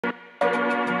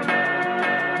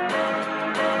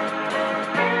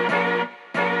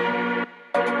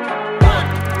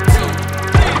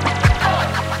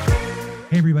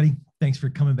everybody. Thanks for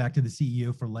coming back to the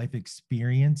CEO for Life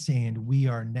experience. And we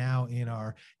are now in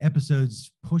our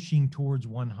episodes pushing towards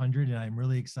 100. And I'm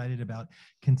really excited about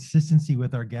consistency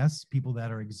with our guests, people that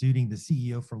are exuding the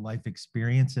CEO for Life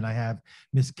experience. And I have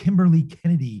Miss Kimberly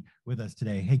Kennedy with us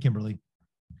today. Hey, Kimberly.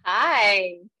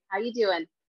 Hi, how you doing?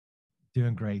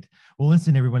 Doing great. Well,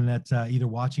 listen, everyone that's either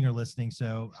watching or listening.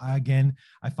 So I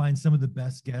find some of the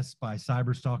best guests by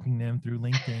cyber stalking them through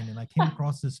LinkedIn. And I came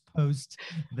across this post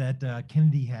that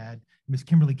Kennedy had, Miss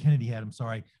Kimberly Kennedy had. I'm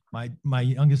sorry. My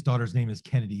youngest daughter's name is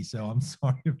Kennedy. So I'm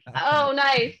sorry about that. Oh,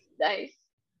 nice.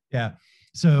 Yeah.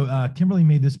 So Kimberly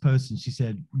made this post and she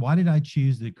said, why did I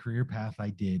choose the career path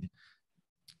I did?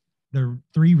 There are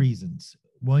three reasons: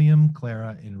 William,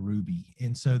 Clara, and Ruby.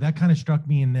 And so that kind of struck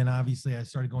me. And then obviously I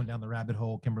started going down the rabbit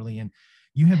hole, Kimberly, and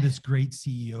you have this great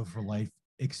CEO for Life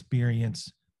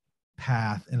experience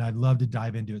path, and I'd love to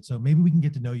dive into it. So maybe we can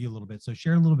get to know you a little bit. So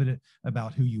share a little bit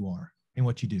about who you are and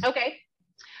what you do. Okay.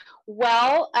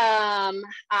 Well, I'm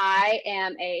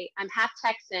half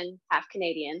Texan, half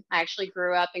Canadian. I actually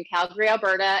grew up in Calgary,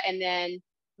 Alberta, and then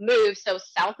moved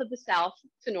south of the South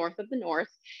to north of the North.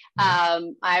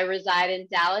 I reside in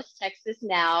Dallas, Texas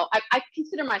now. I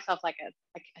consider myself like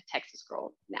a Texas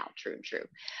girl now, true and true.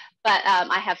 But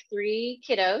I have three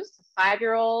kiddos: a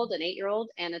 5-year-old, an 8-year-old,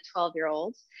 and a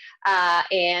 12-year-old.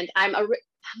 And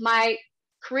my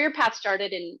career path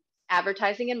started in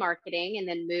advertising and marketing, and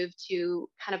then moved to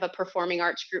kind of a performing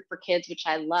arts group for kids, which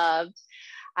I loved.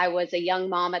 I was a young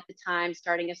mom at the time,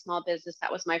 starting a small business.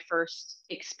 That was my first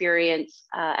experience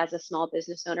as a small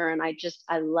business owner, and I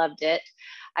loved it.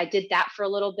 I did that for a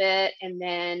little bit, and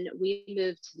then we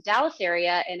moved to the Dallas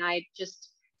area, and I just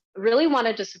really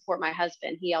wanted to support my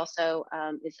husband. He also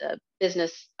is a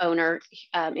business owner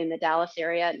in the Dallas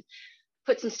area, and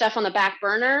put some stuff on the back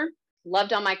burner.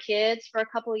 Loved on my kids for a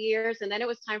couple of years, and then it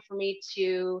was time for me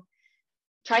to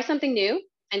try something new.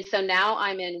 And so now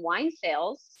I'm in wine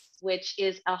sales, which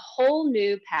is a whole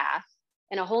new path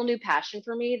and a whole new passion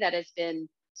for me that has been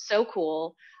so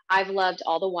cool. I've loved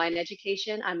all the wine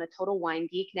education. I'm a total wine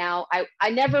geek now. I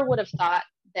never would have thought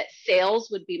that sales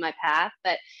would be my path,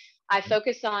 but I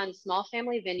focus on small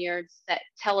family vineyards that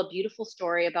tell a beautiful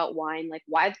story about wine, like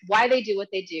why they do what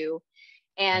they do.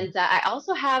 And I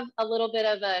also have a little bit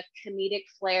of a comedic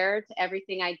flair to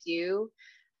everything I do.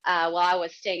 While I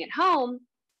was staying at home,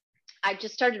 I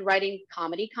just started writing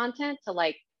comedy content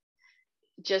to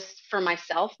just for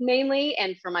myself mainly,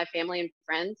 and for my family and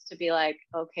friends to be like,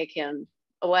 okay, Kim,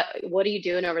 what are you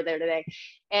doing over there today?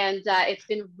 And it's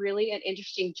been really an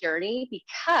interesting journey,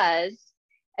 because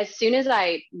as soon as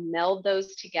I meld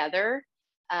those together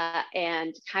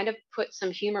and kind of put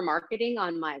some humor marketing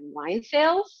on my wine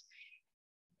sales,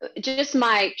 just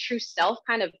my true self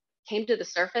kind of came to the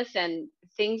surface, and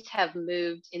things have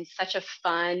moved in such a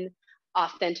fun,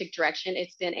 authentic direction.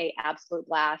 It's been an absolute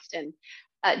blast. And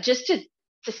just to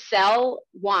sell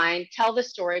wine, tell the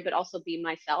story, but also be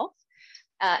myself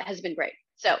has been great.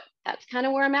 So that's kind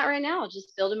of where I'm at right now,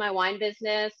 just building my wine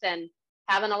business and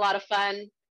having a lot of fun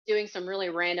doing some really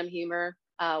random humor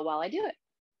while I do it.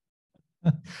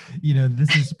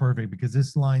 This is perfect, because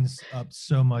this lines up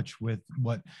so much with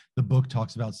what the book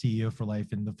talks about, CEO for Life.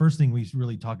 And the first thing we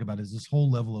really talk about is this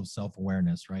whole level of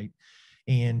self-awareness, right?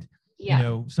 And,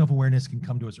 self-awareness can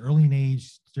come to us early in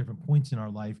age, different points in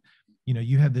our life.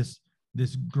 You have this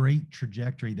great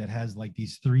trajectory that has like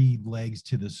these three legs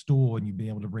to the stool, and you've been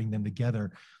able to bring them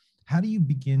together. How do you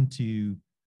begin to,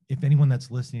 if anyone that's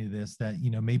listening to this that,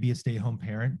 maybe a stay-at-home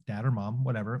parent, dad or mom,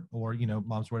 whatever, or,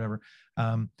 moms, whatever,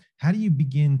 how do you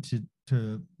begin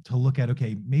to look at,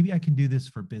 okay, maybe I can do this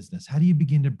for business? How do you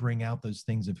begin to bring out those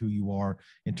things of who you are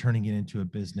and turning it into a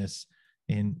business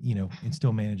and, and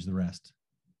still manage the rest?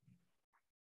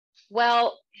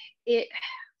 Well,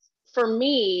 for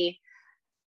me,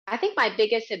 I think my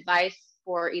biggest advice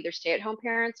for either stay-at-home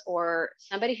parents or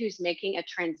somebody who's making a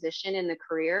transition in the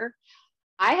career,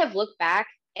 I have looked back.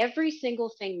 Every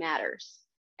single thing matters.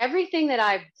 Everything that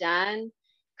I've done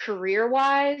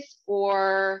career-wise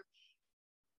or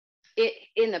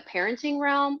in the parenting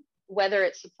realm, whether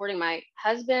it's supporting my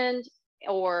husband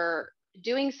or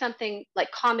doing something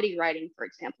like comedy writing, for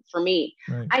example, for me,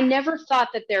 right. I never thought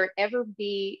that there would ever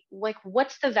be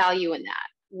what's the value in that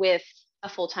with a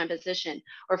full-time position?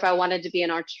 Or if I wanted to be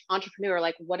an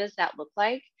entrepreneur, what does that look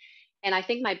like? And I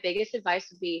think my biggest advice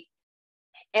would be,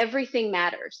 everything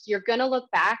matters. You're going to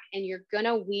look back and you're going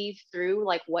to weave through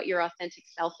what your authentic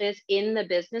self is in the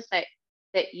business that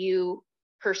you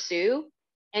pursue,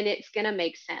 and it's going to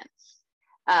make sense.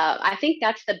 I think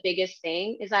that's the biggest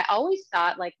thing. Is I always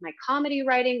thought my comedy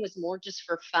writing was more just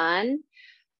for fun.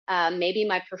 Maybe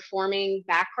my performing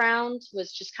background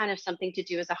was just kind of something to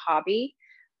do as a hobby,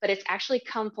 but it's actually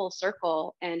come full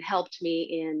circle and helped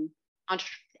me in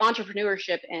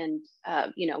entrepreneurship and,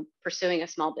 pursuing a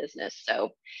small business.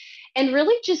 So, and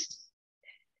really just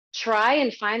try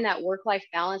and find that work-life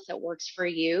balance that works for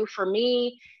you. For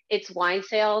me, it's wine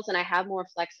sales and I have more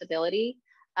flexibility.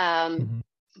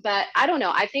 But I don't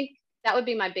know. I think that would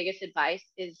be my biggest advice,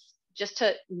 is just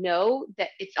to know that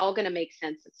it's all going to make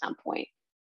sense at some point.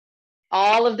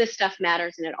 All of this stuff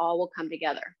matters and it all will come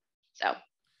together. So.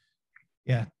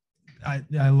 Yeah.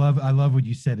 I love what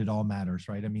you said. It all matters,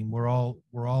 right? I mean, we're all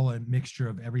a mixture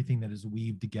of everything that is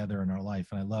weaved together in our life.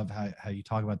 And I love how you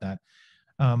talk about that.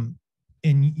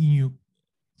 And you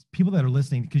people that are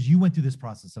listening, because you went through this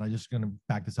process, and I'm just going to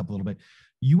back this up a little bit.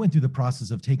 You went through the process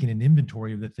of taking an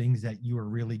inventory of the things that you were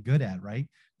really good at, right?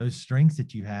 Those strengths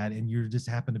that you had, and you just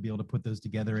happened to be able to put those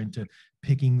together into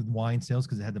picking wine sales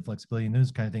because it had the flexibility and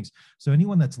those kind of things. So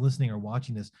anyone that's listening or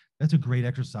watching this, that's a great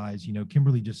exercise. You know,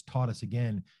 Kimberly just taught us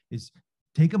again, is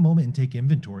take a moment and take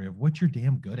inventory of what you're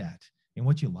damn good at and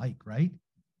what you like, right?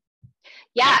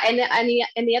 Yeah. And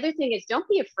the other thing is, don't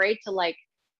be afraid to like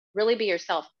really be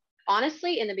yourself.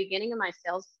 Honestly, in the beginning of my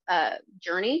sales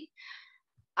journey,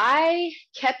 I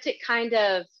kept it kind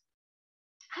of,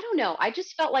 I don't know. I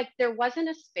just felt like there wasn't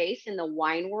a space in the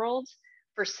wine world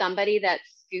for somebody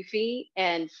that's goofy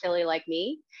and silly like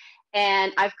me.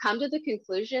 And I've come to the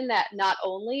conclusion that not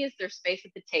only is there space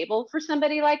at the table for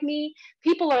somebody like me,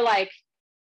 people are like,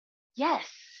 yes.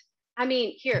 I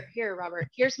mean, here, Robert,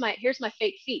 here's my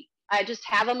fake feet. I just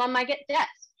have them on my desk.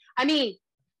 I mean,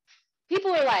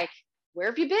 people are like, where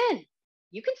have you been?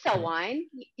 You can sell wine.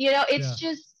 You know, it's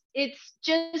just,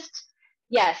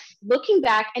 yes, looking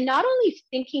back and not only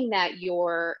thinking that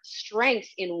your strengths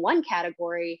in one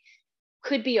category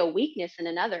could be a weakness in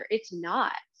another. It's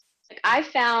not. Like, I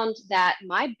found that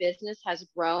my business has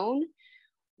grown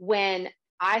when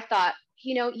I thought,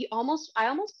 I almost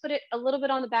put it a little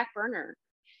bit on the back burner.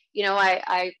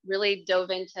 I really dove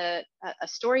into a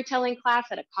storytelling class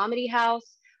at a comedy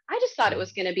house. I just thought it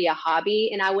was going to be a hobby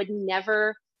and I would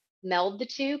never meld the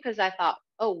two, because I thought,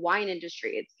 oh, wine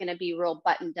industry, it's going to be real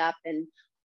buttoned up and,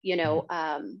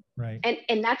 right.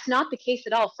 And that's not the case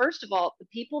at all. First of all, the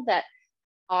people that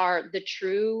are the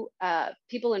true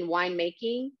people in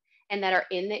winemaking and that are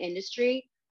in the industry,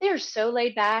 they're so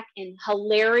laid back and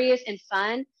hilarious and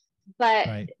fun.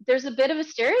 But there's a bit of a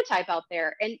stereotype out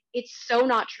there and it's so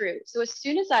not true. So as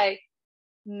soon as I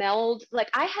meld, like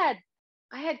I had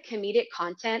comedic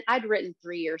content I'd written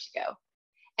 3 years ago,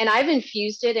 and I've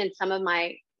infused it in some of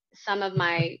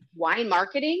my wine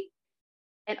marketing,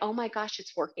 and oh my gosh,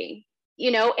 it's working.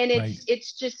 And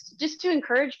it's just to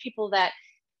encourage people that,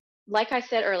 like I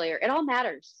said earlier, it all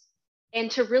matters.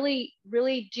 And to really,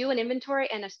 really do an inventory,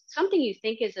 and something you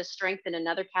think is a strength in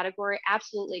another category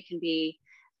absolutely can be,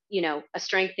 a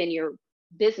strength in your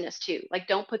business too. Like,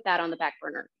 don't put that on the back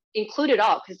burner. Include it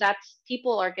all, because that's,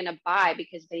 people are going to buy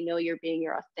because they know you're being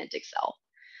your authentic self.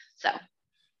 So.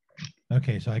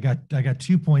 Okay. So I got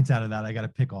 2 points out of that I got to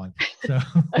pick on. So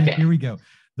Okay. Here we go.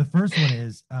 The first one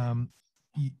is,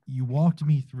 you walked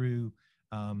me through,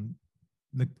 I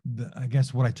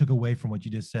guess what I took away from what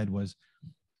you just said was,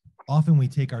 often we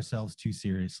take ourselves too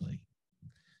seriously.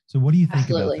 So what do you think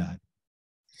about that?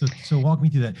 So walk me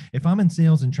through that. If I'm in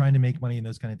sales and trying to make money and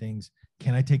those kind of things,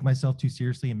 can I take myself too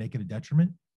seriously and make it a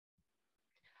detriment?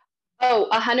 Oh,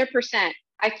 100%.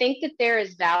 I think that there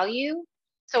is value.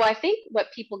 So I think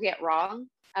what people get wrong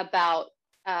about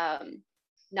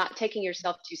not taking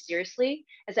yourself too seriously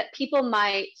is that people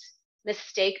might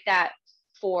mistake that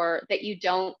for that you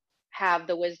don't have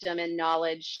the wisdom and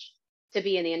knowledge to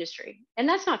be in the industry. And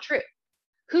that's not true.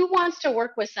 Who wants to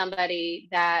work with somebody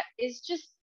that is just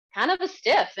kind of a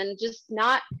stiff and just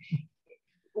not,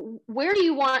 where do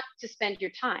you want to spend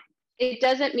your time? It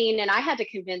doesn't mean, and I had to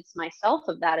convince myself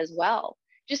of that as well,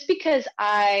 just because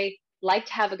I like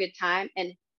to have a good time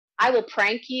and I will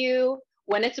prank you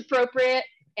when it's appropriate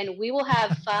and we will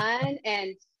have fun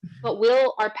but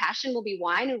our passion will be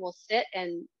wine, and we'll sit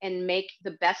and make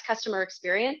the best customer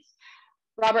experience.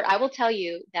 Robert, I will tell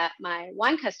you that my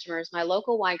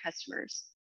local wine customers,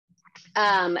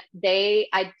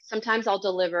 sometimes I'll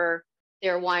deliver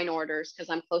their wine orders because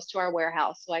I'm close to our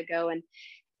warehouse. So I go and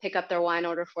pick up their wine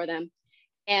order for them.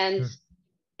 And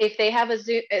if they have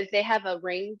a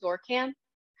Ring door cam,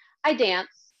 I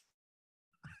dance.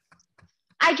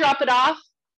 I drop it off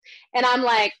and I'm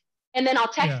like, and then I'll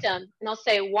text them and I'll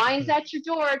say, wine's at your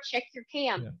door, check your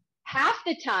cam. Yeah. Half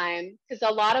the time, because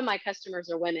a lot of my customers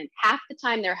are women, half the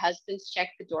time their husbands check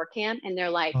the door cam and they're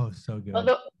like, oh, so good.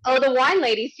 The wine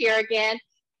lady's here again.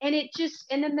 And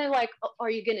and then they're like, oh, are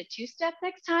you going to two-step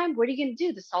next time? What are you going to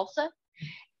do? The salsa?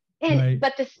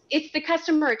 But it's the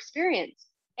customer experience.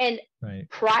 And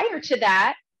prior to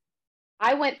that,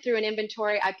 I went through an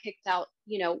inventory. I picked out,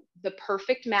 the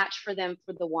perfect match for them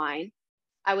for the wine.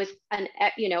 I was an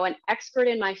expert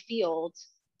in my field,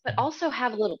 but also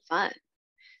have a little fun.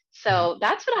 So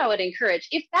that's what I would encourage.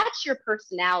 If that's your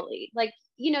personality, like,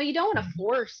 you don't want to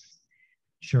force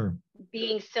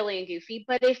being silly and goofy,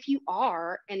 but if you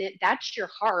are, and that's your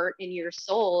heart and your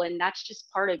soul, and that's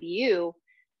just part of you,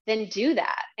 then do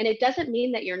that. And it doesn't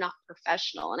mean that you're not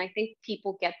professional. And I think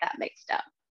people get that mixed up.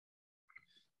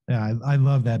 Yeah, I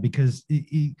love that, because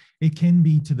it can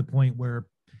be to the point where,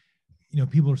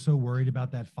 people are so worried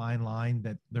about that fine line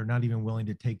that they're not even willing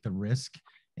to take the risk.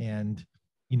 And,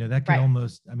 that can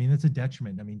almost, it's a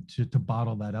detriment, to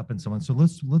bottle that up in someone. So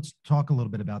let's talk a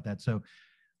little bit about that. So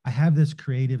I have this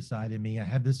creative side in me. I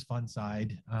have this fun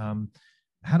side.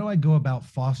 How do I go about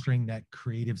fostering that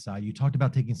creative side? You talked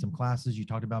about taking some classes. You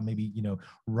talked about maybe,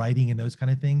 writing and those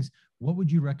kind of things. What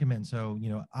would you recommend? So,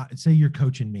 say you're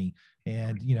coaching me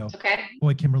and,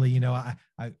 boy, Kimberly, I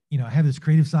have this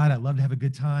creative side. I love to have a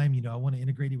good time. I want to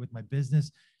integrate it with my business.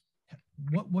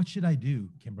 What should I do,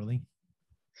 Kimberly?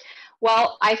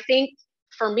 Well, I think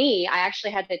for me, I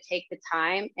actually had to take the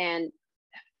time, and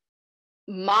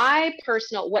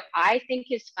what I think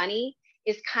is funny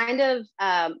is kind of,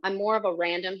 I'm more of a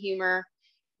random humor.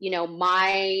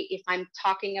 If I'm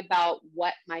talking about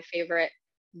what my favorite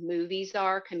movies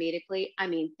are comedically,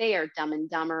 they are Dumb and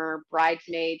Dumber,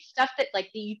 Bridesmaids, stuff that like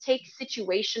you take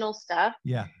situational stuff.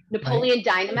 Yeah. Napoleon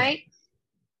Dynamite.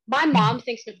 My mom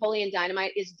thinks Napoleon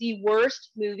Dynamite is the worst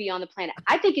movie on the planet.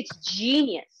 I think it's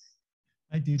genius.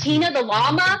 I do. Tina the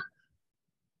llama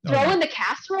throwing the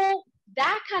casserole,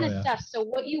 that kind of stuff. So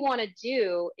what you want to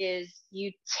do is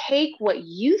you take what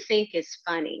you think is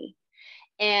funny.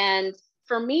 And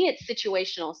for me, it's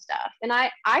situational stuff. And I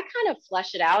kind of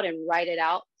flesh it out and write it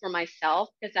out for myself,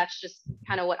 because that's just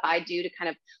kind of what I do to kind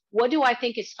of, what do I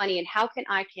think is funny, and how can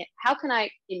I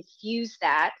infuse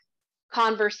that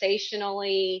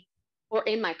conversationally or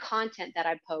in my content that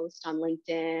I post on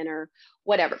LinkedIn or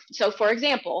whatever. So for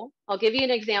example, I'll give you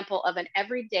an example of an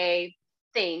everyday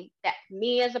thing that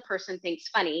me as a person thinks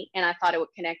funny, and I thought it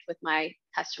would connect with my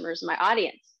customers and my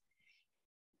audience.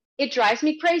 It drives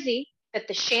me crazy that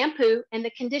the shampoo and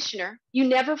the conditioner, you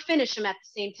never finish them at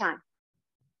the same time.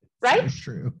 Right? So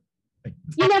true.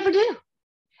 You never do.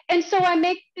 And so I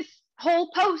make this whole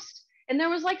post, and there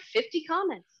was like 50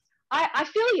 comments. I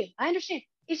feel you. I understand.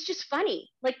 It's just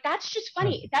funny. Like, that's just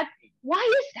funny.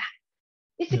 Why is that?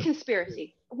 It's a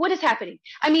conspiracy. What is happening?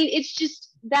 It's just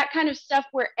that kind of stuff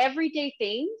where everyday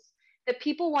things that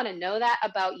people want to know that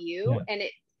about you. And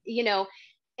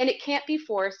and it can't be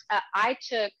forced. I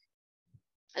took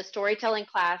a storytelling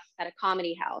class at a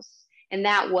comedy house, and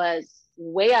that was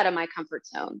way out of my comfort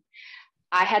zone.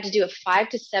 I had to do a 5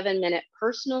 to 7 minute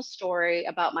personal story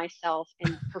about myself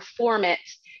and perform it.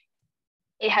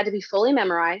 It had to be fully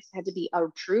memorized. It had to be a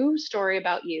true story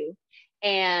about you.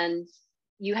 And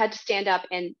you had to stand up,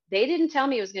 and they didn't tell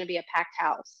me it was going to be a packed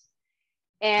house.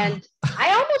 And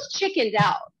I almost chickened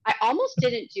out. I almost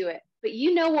didn't do it. But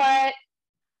you know what?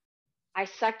 I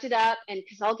sucked it up, and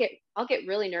because I'll get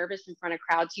really nervous in front of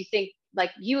crowds. You think like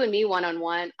you and me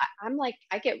one-on-one, I'm like,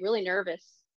 I get really nervous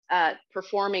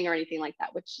performing or anything like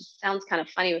that, which just sounds kind of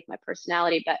funny with my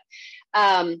personality. But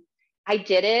I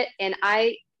did it, and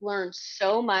I learned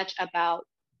so much about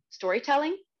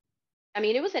storytelling.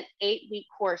 It was an 8-week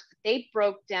course. They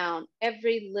broke down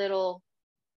every little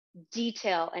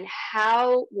detail and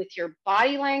how, with your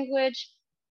body language,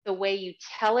 the way you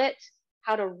tell it,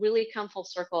 how to really come full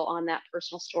circle on that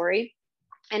personal story.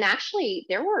 And actually,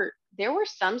 there were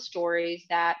some stories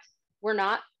that were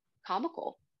not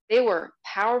comical. They were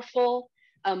powerful,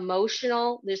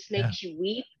 emotional. This makes you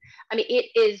weep. That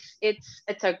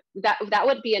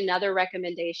would be another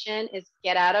recommendation, is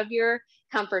get out of your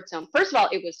comfort zone. First of all,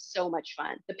 it was so much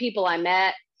fun. The people I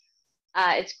met,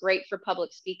 it's great for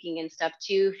public speaking and stuff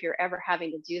too, if you're ever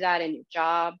having to do that in your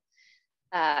job.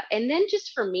 And then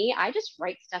just for me, I just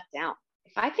write stuff down.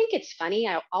 If I think it's funny,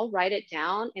 I'll write it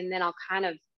down, and then I'll kind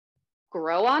of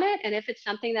grow on it. And if it's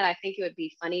something that I think it would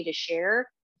be funny to share,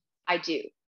 I do.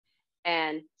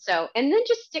 And then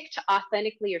just stick to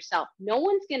authentically yourself. No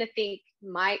one's going to be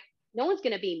me.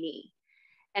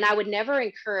 And I would never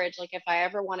encourage, like, if I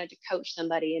ever wanted to coach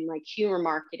somebody in like humor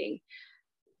marketing,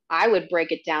 I would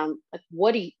break it down. Like,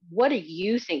 what do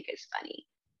you think is funny?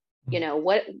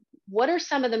 What are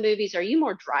some of the movies? Are you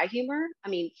more dry humor?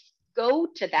 Go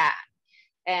to that,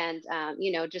 and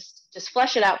just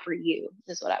flesh it out for you,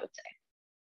 is what I would say.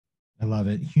 I love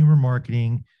it. Humor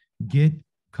marketing, get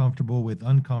comfortable with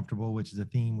uncomfortable, which is a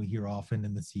theme we hear often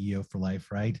in the CEO for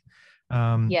Life, right?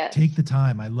 Yes. Take the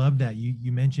time. I love that.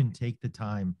 You mentioned take the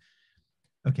time.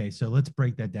 Okay, so let's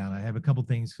break that down. I have a couple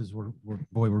things because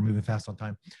we're moving fast on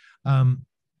time.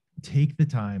 Take the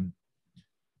time.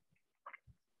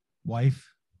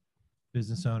 Wife,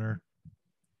 business owner,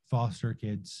 foster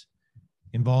kids,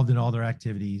 involved in all their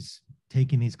activities,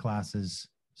 taking these classes,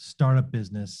 startup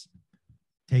business,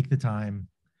 take the time.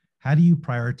 How do you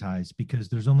prioritize? Because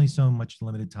there's only so much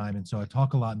limited time. And so I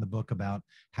talk a lot in the book about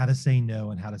how to say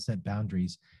no and how to set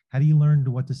boundaries. How do you learn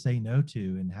what to say no to,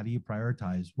 and how do you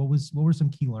prioritize? What were some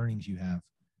key learnings you have?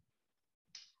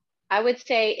 I would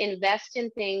say invest in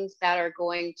things that are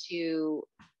going to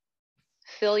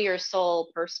fill your soul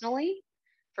personally.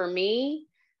 For me,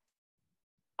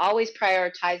 always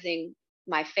prioritizing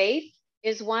my faith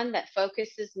is one that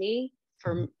focuses me.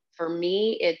 For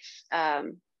me, it's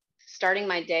starting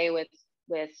my day with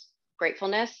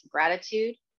gratefulness,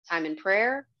 gratitude, time in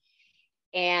prayer,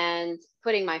 and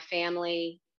putting my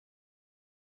family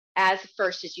as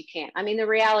first as you can. I mean, the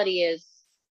reality is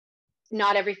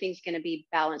not everything's going to be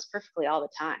balanced perfectly all the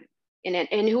time.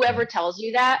 And whoever tells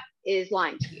you that is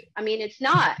lying to you. I mean, it's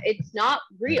not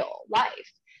real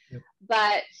life. Yep.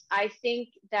 But I think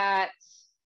that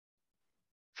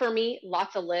for me,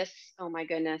 lots of lists. Oh my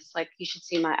goodness. Like, you should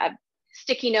see my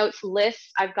sticky notes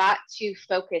lists. I've got to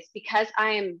focus because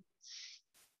I am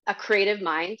a creative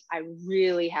mind. I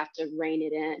really have to rein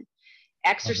it in.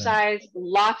 Exercise,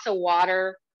 lots of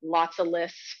water, lots of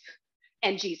lists,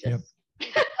 and Jesus. Yep.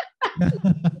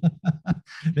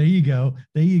 There you go.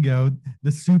 There you go.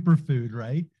 The superfood,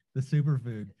 right? The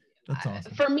superfood. That's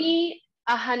awesome. For me,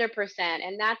 100%.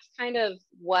 And that's kind of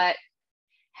what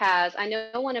I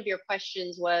know one of your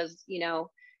questions was,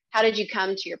 how did you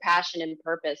come to your passion and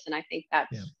purpose? And I think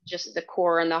that's just the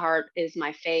core and the heart is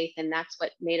my faith. And that's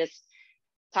what made us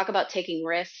talk about taking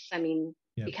risks. I mean,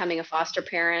 becoming a foster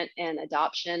parent and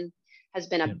adoption has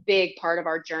been a big part of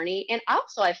our journey. And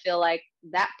also, I feel like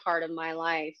that part of my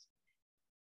life,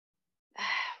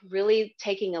 really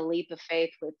taking a leap of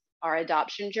faith with our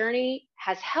adoption journey,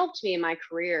 has helped me in my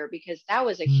career, because that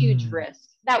was a huge risk.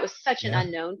 That was such an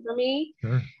unknown for me.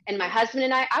 Sure. And my husband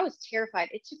and I was terrified.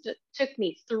 It took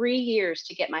me 3 years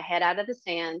to get my head out of the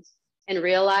sand and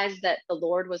realize that the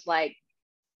Lord was like,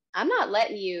 I'm not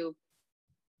letting you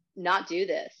not do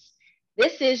this.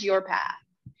 This is your path.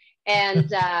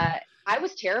 And I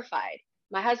was terrified.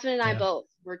 My husband and I both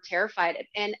were terrified.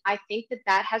 And I think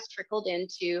that has trickled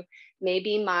into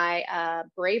maybe my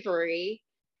bravery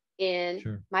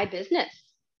in my business,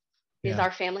 is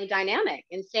our family dynamic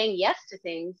and saying yes to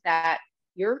things that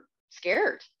you're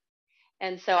scared.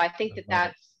 And so I think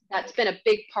that's been a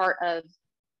big part of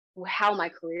how my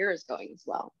career is going as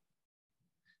well.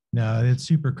 No, it's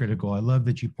super critical. I love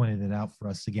that you pointed it out for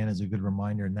us again as a good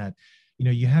reminder, and that,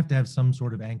 you have to have some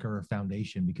sort of anchor or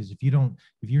foundation, because if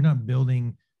you're not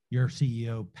building your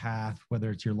CEO path, whether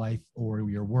it's your life or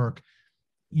your work,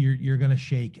 you're going to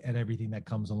shake at everything that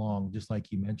comes along, just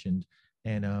like you mentioned.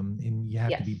 And you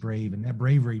have to be brave, and that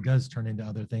bravery does turn into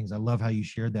other things. I love how you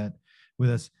shared that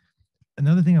with us.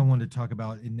 Another thing I wanted to talk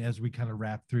about, and as we kind of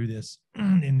wrap through this,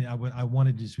 and I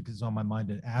wanted to, just because it's on my mind,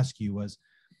 to ask you was,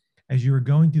 as you were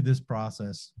going through this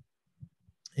process,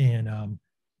 and I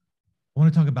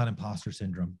want to talk about imposter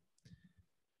syndrome,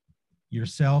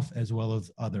 yourself as well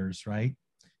as others, right?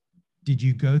 Did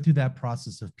you go through that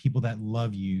process of people that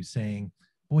love you saying,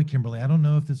 boy, Kimberly, I don't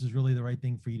know if this is really the right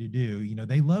thing for you to do.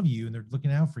 They love you and they're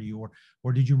looking out for you.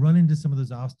 Or did you run into some of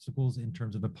those obstacles in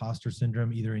terms of imposter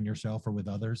syndrome, either in yourself or with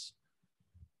others?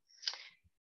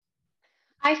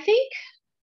 I think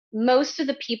most of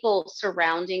the people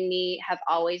surrounding me have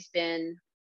always been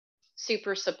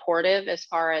super supportive as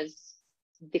far as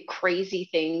the crazy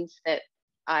things that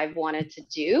I've wanted to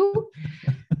do.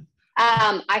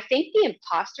 I think the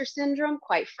imposter syndrome,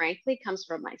 quite frankly, comes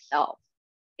from myself.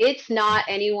 It's not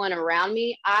anyone around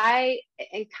me.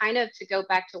 And kind of to go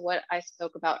back to what I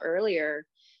spoke about earlier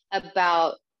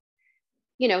about,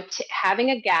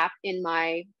 having a gap in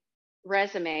my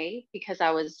resume because I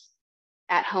was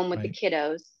at home with the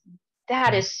kiddos.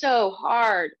 That is so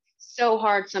hard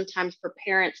sometimes for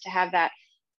parents to have that.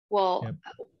 Well,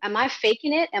 am I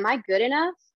faking it? Am I good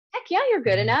enough? Heck yeah, you're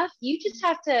good enough. You just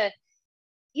have to,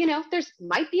 there's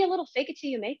might be a little fake it till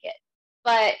you make it,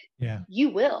 but you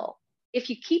will. If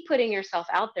you keep putting yourself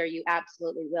out there, you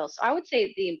absolutely will. So I would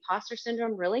say the imposter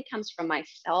syndrome really comes from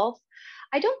myself.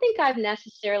 I don't think I've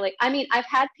I've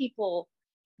had people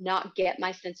not get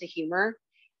my sense of humor,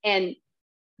 and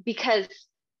because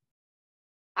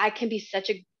I can be such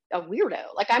a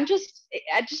weirdo. Like I'm just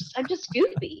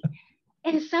goofy.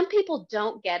 And some people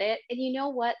don't get it. And you know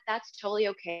what? That's totally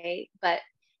okay. But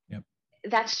Yep.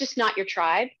 that's just not your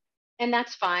tribe. And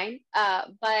that's fine.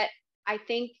 But I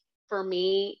think for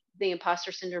me, the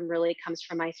imposter syndrome really comes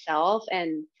from myself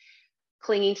and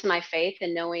clinging to my faith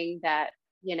and knowing that,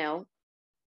 you know,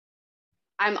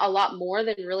 I'm a lot more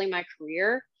than really my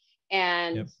career.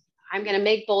 And Yep. I'm going to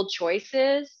make bold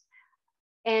choices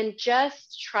and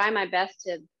just try my best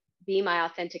to be my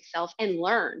authentic self and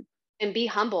learn and be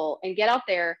humble and get out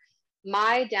there.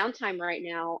 My downtime right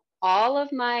now, all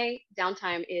of my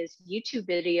downtime is YouTube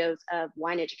videos of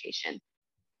wine education.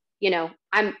 You know,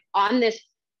 I'm on this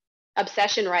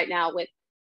obsession right now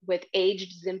with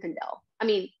aged Zinfandel. I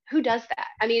mean, who does that?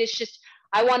 I mean, it's just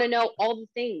I want to know all the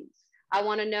things. I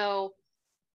want to know,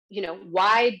 you know,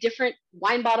 why different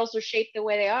wine bottles are shaped the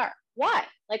way they are. Why?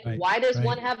 Like, Right. why does Right.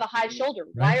 one have a high shoulder?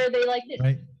 Right. Why are they like this?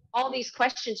 Right. All these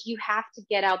questions you have to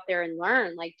get out there and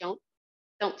learn. Like, don't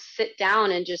sit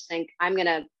down and just think I'm going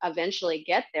to eventually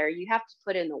get there. You have to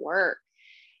put in the work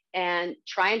and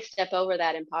try and step over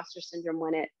that imposter syndrome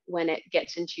when it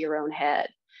gets into your own head.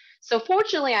 So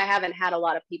fortunately, I haven't had a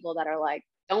lot of people that are like,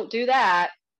 don't do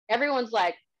that. Everyone's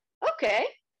like, okay,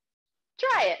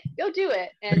 try it, go do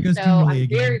it. And so Kimberly I'm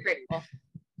again. very grateful.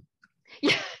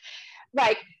 Yeah.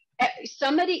 Like so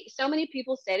many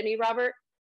people say to me, Robert,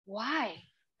 why?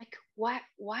 Like,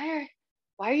 why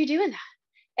are you doing that?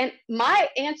 And my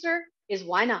answer is,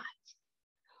 why not?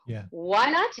 Yeah. Why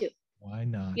not to? Why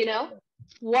not? You know,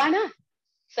 why not?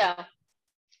 So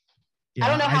yeah, I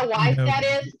don't know how wise that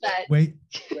is, but wait,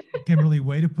 Kimberly,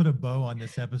 way to put a bow on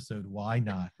this episode. Why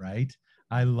not? Right?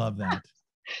 I love that.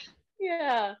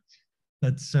 Yeah.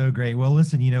 That's so great. Well,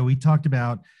 listen, we talked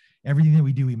about everything that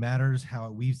we do, we matters, how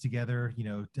it weaves together,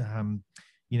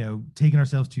 taking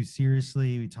ourselves too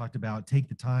seriously. We talked about take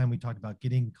the time. We talked about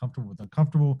getting comfortable with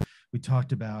uncomfortable. We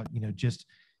talked about, just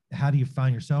how do you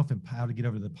find yourself and how to get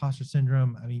over the imposter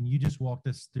syndrome. I mean, you just walked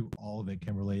us through all of it,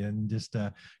 Kimberly, and just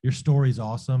your story is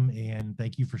awesome. And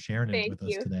thank you for sharing it with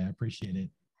us today. I appreciate it.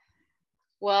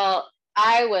 Well,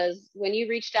 when you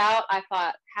reached out, I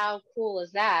thought, how cool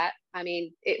is that? I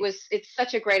mean, it's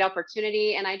such a great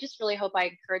opportunity. And I just really hope I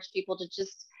encourage people to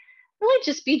really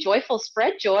just be joyful,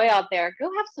 spread joy out there, go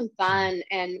have some fun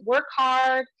and work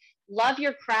hard, love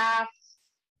your craft,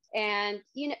 and,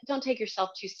 don't take yourself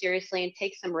too seriously and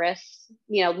take some risks,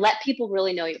 let people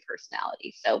really know your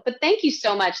personality. So, but thank you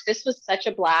so much. This was such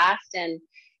a blast. And,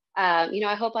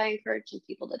 I hope I encourage some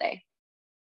people today.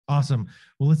 Awesome.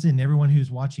 Well, listen, everyone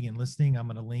who's watching and listening, I'm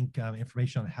going to link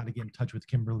information on how to get in touch with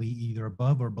Kimberly either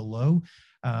above or below.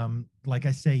 Like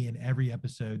I say in every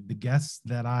episode, the guests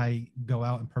that I go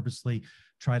out and purposely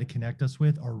try to connect us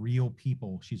with are real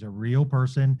people. She's a real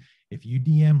person. If you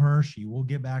DM her, she will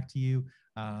get back to you.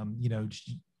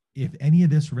 If any of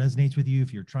this resonates with you,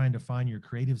 if you're trying to find your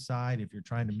creative side, if you're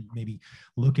trying to maybe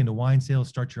look into wine sales,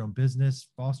 start your own business,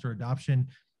 foster adoption,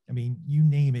 I mean, you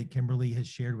name it, Kimberly has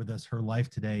shared with us her life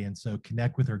today. And so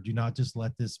connect with her. Do not just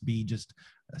let this be just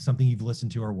something you've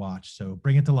listened to or watched. So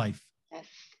bring it to life. Yes.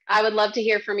 I would love to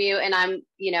hear from you. And I'm,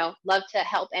 love to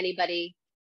help anybody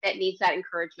that needs that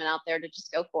encouragement out there to just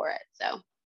go for it. So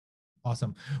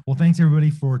awesome. Well, thanks everybody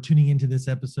for tuning into this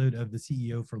episode of the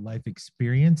CEO for Life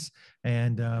Experience.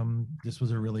 And this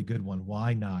was a really good one.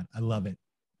 Why not? I love it.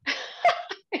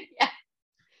 Yeah.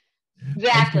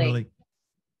 Exactly. Thanks,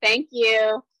 Thank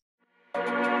you.